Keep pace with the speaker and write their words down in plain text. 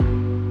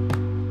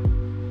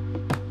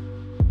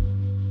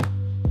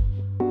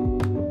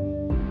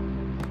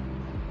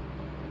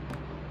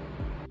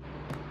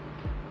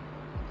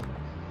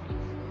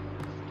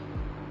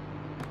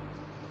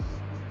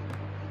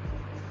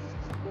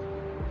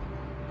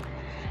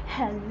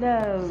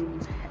Hello,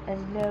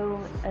 hello.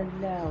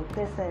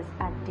 This is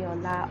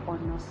Adiola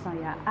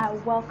Onosanya. I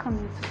welcome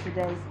you to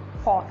today's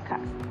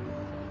podcast.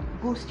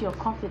 Boost your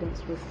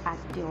confidence with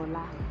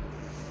Adiola.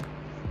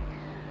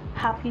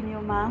 Happy new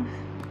month.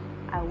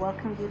 I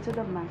welcome you to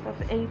the month of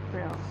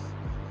April.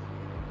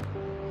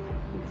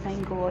 We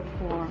thank God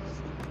for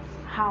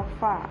how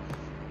far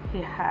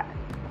He had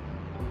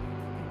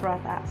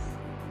brought us.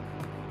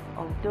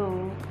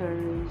 Although there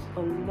is a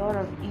lot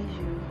of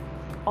issues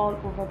all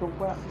over the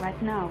world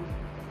right now,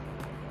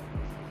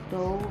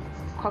 though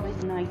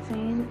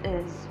COVID-19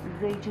 is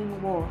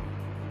raging war,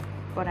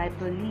 but I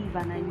believe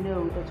and I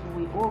know that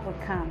we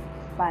overcome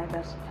by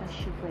the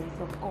special grace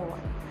of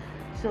God.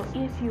 So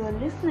if you are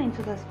listening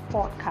to this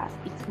podcast,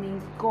 it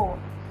means God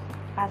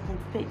has been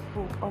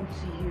faithful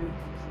unto you.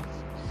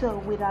 So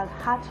with our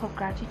heart of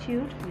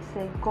gratitude, we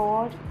say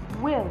God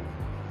will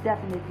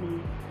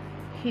definitely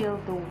heal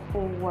the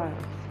whole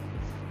world.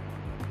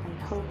 I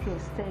hope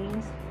you're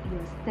staying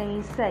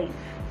safe.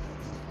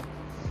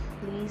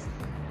 Please,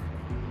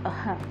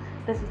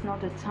 this is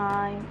not the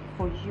time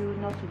for you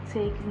not to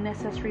take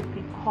necessary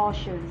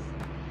precautions.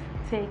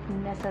 This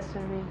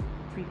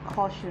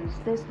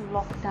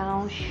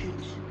lockdown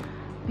should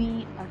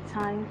be a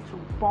time to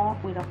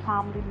bond with our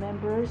family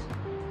members,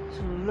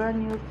 to learn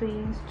new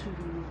things, to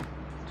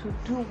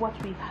do what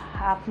we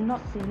have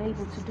not been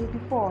able to do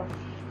before.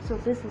 So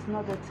this is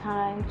not the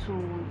time to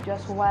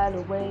just while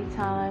away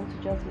time, to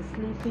just be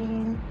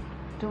sleeping,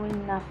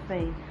 doing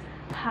nothing.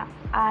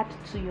 Add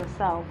to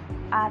yourself,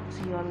 add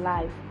to your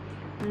life.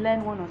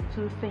 Learn one or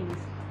two things.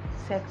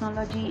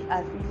 Technology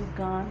has really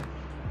gone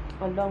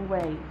a long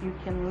way. You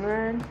can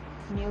learn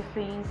new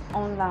things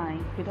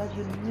online without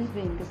you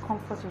leaving the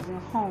comfort of your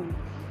home,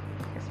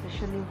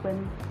 especially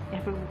when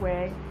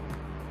everywhere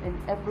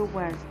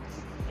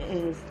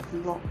is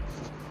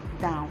locked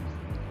down.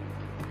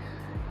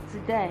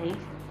 Today,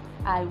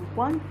 I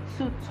want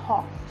to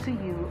talk to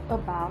you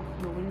about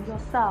knowing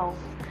yourself.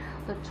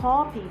 The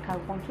topic I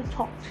want to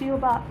talk to you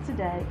about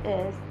today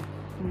is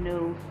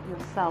know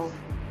yourself.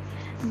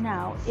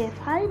 Now, if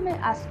I may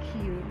ask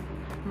you,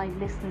 my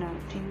listener,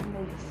 do you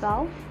know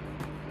yourself?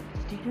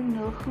 Do you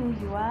know who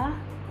you are?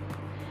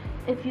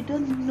 If you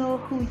don't know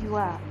who you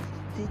are,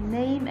 the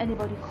name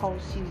anybody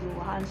calls you, you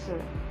will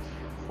answer.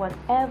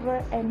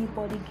 Whatever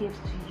anybody gives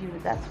to you,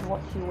 that's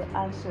what you will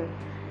answer.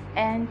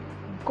 And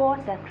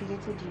God that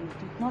created you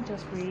did not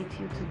just create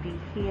you to be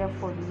here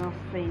for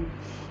nothing.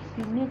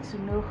 You need to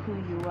know who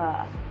you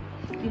are.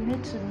 You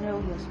need to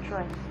know your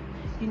strength.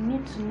 You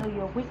need to know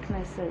your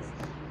weaknesses.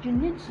 You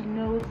need to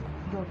know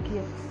your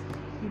gifts.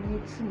 You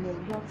need to know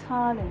your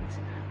talent.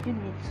 You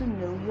need to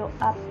know your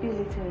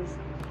abilities.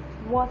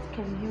 What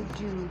can you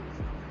do?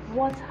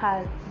 What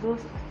are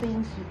those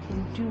things you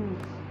can do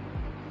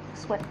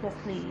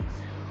sweatlessly?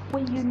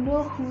 When you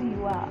know who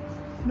you are,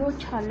 no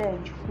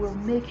challenge will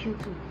make you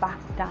to back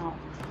down.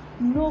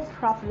 No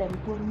problem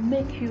will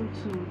make you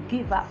to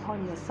give up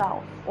on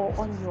yourself or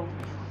on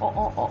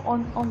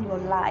your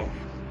life.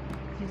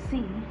 You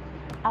see,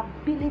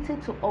 ability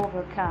to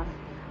overcome,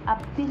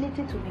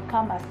 ability to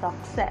become a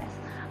success,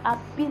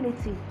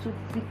 ability to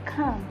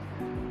become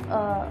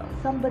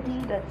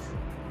somebody that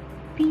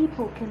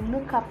people can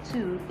look up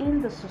to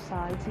in the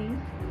society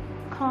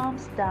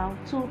comes down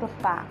to the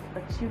fact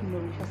that you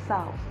know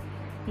yourself.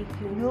 If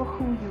you know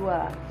who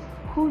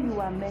you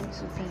are meant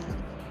to be,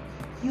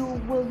 you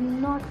will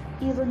not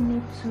even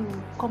need to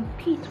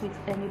compete with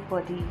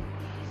anybody.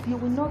 You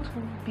will not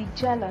be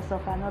jealous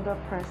of another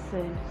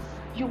person.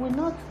 You will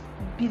not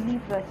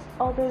believe that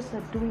others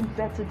are doing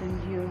better than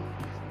you.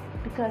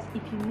 Because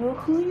if you know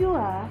who you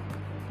are,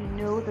 you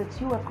know that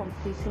you are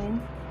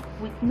competing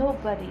with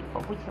nobody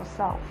but with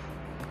yourself.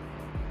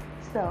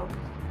 So,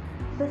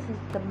 this is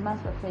the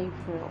month of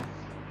April.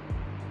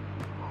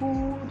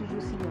 Who do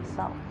you see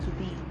yourself to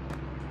be?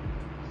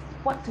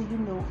 What do you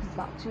know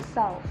about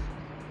yourself?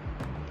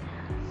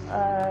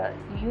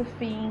 Do you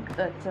think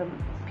that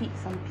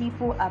some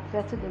people are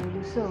better than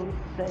you, so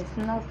there's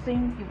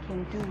nothing you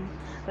can do,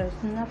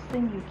 there's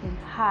nothing you can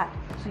add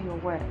to your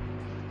work?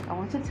 I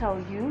want to tell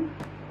you,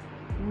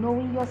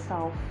 knowing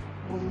yourself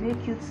will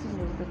make you to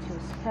know that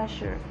you're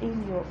special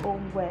in your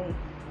own way.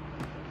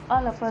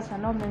 All of us are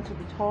not meant to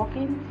be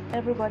talking.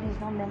 Everybody is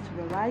not meant to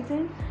be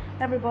writing.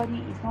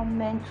 Everybody is not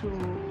meant to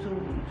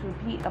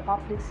be a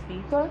public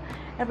speaker.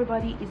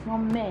 Everybody is not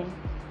meant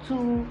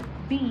to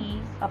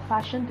be a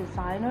fashion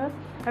designer.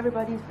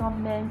 Everybody is not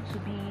meant to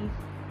be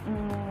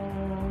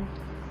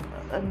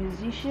a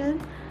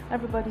musician.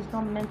 Everybody is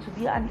not meant to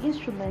be an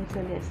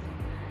instrumentalist.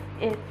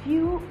 If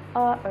you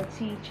are a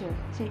teacher,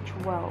 teach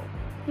well.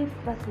 If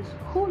that is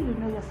who you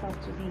know yourself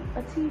to be,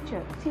 a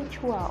teacher,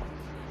 teach well.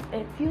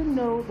 If you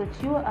know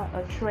that you are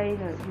a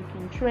trainer, you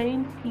can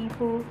train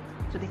people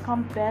to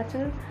become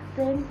better,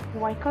 then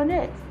work on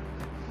it.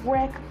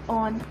 Work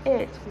on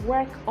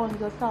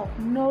yourself.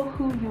 Know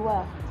who you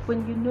are.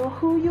 When you know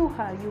who you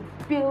are, you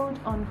build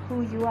on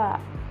who you are.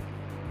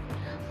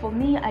 For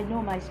me, I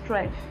know my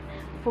strength.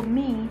 For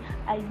me,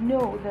 I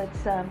know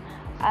that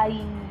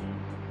I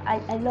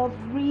love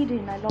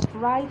reading, I love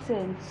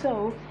writing.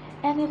 So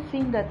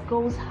Anything that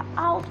goes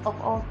out of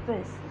all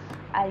this,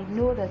 I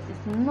know that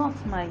it's not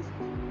my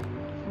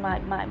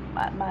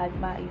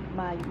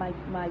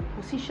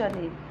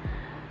positioning.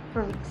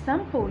 For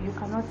example, you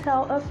cannot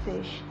tell a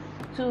fish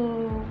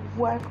to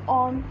work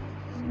on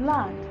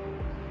land,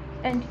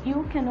 and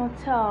you cannot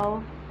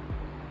tell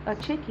a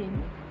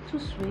chicken to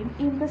swim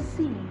in the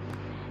sea.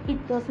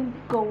 It doesn't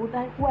go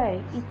that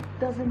way. It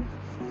doesn't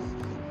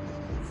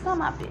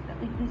sum up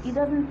it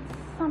doesn't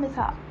sum it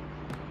up.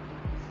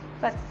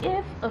 But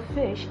if a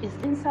fish is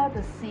inside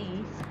the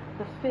sea,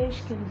 the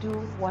fish can do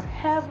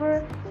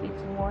whatever it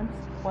wants,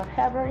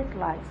 whatever it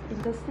likes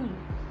in the sea.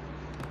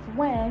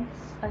 When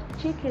a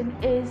chicken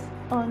is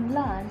on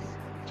land,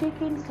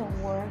 chicken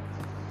can work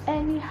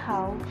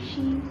anyhow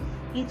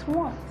it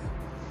wants.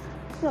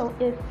 So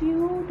if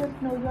you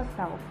don't know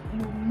yourself,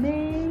 you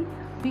may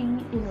be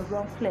in a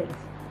wrong place.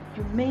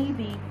 You may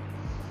be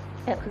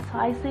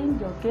exercising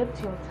your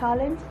gift, your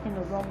talent in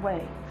the wrong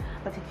way.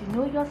 But if you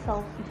know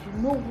yourself, if you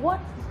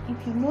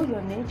know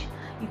your niche,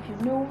 if you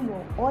know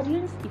your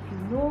audience, if you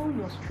know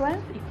your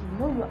strength, if you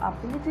know your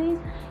abilities,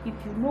 if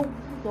you know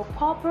your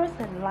purpose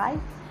in life,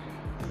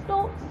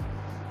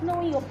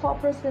 knowing your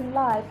purpose in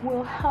life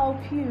will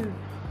help you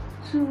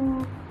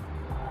to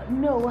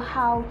know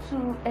how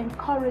to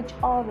encourage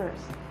others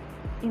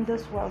in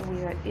this world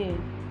we are in.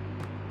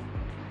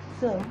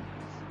 So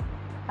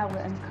I will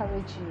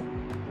encourage you.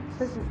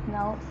 This is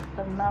now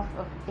the month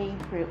of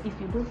April. If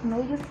you don't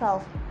know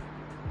yourself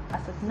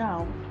as of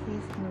now,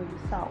 please know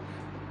yourself.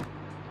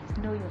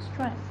 Know your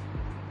strength.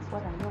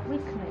 What are your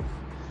weaknesses?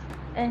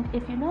 And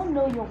if you don't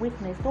know your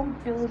weakness,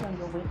 don't build on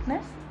your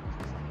weakness.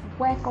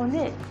 Work on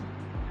it.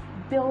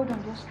 Build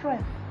on your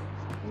strength.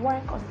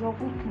 Work on your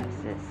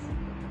weaknesses.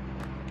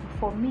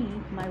 For me,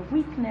 my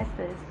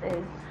weaknesses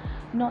is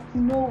not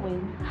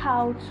knowing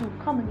how to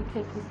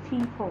communicate with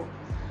people.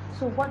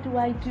 So what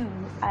do?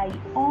 I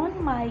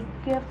own my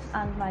gifts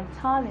and my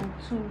talent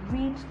to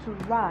read, to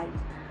write.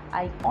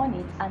 I own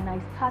it, and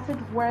I started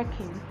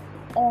working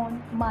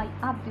on my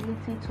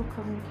ability to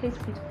communicate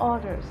with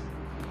others,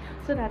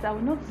 so that I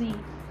will not be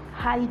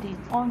hiding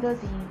under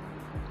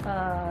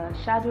the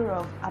shadow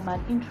of I'm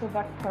an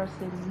introvert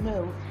person.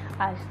 No,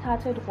 I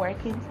started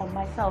working on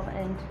myself,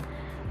 and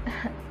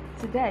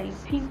today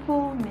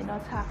people may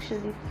not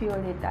actually feel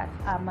it that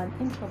I'm an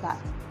introvert,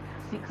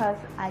 because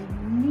I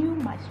knew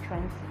my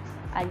strengths,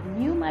 I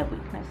knew my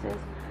weaknesses,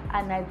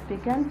 and I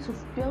began to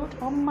build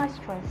on my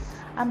strengths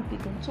and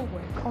begin to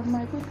work on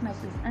my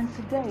weaknesses. And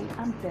today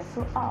I'm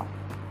better off.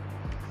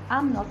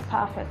 I'm not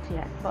perfect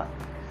yet, but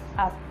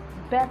I'm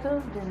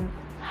better than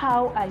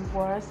how I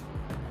was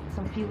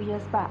some few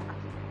years back.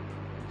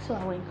 So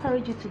I will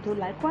encourage you to do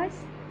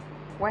likewise.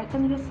 Work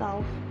on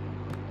yourself.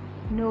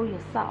 Know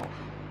yourself.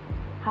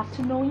 Have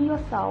to know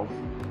yourself.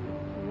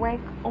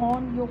 Work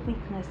on your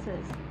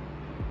weaknesses.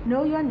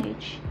 Know your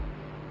niche.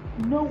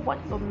 Know what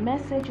your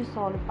message is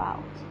all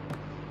about.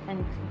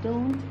 And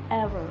don't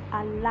ever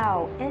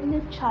allow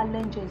any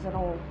challenges at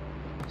all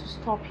to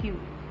stop you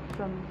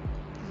from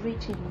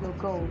reaching your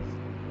goal.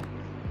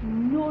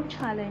 No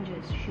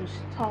challenges should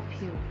stop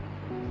you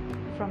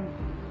from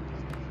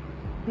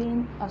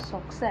being a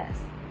success.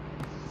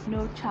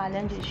 No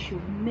challenges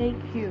should make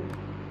you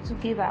to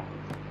give up,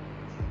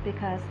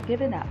 because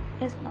giving up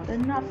is not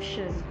an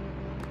option.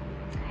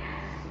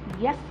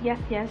 Yes, this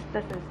is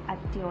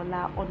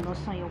Adiola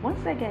Onosanya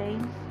once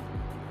again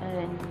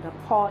in the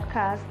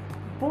podcast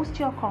Boost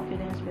Your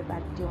Confidence with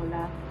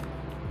Adiola.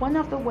 One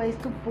of the ways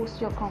to boost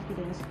your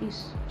confidence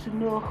is to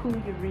know who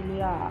you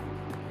really are.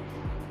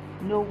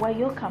 Know where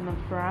you're coming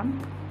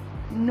from.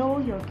 Know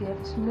your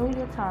gifts, know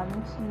your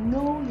talents,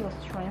 know your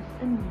strength,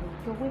 and know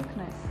your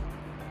weakness.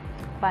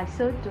 By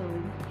so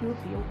doing, you'll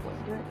be a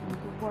wonder in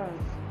the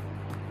world.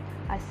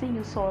 I see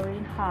you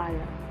soaring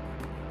higher.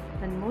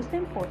 And most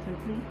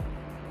importantly,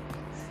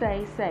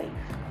 stay safe.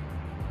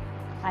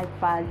 I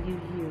value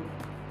you.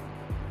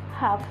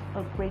 Have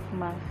a great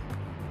month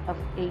of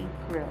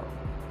April.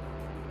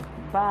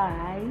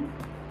 Bye.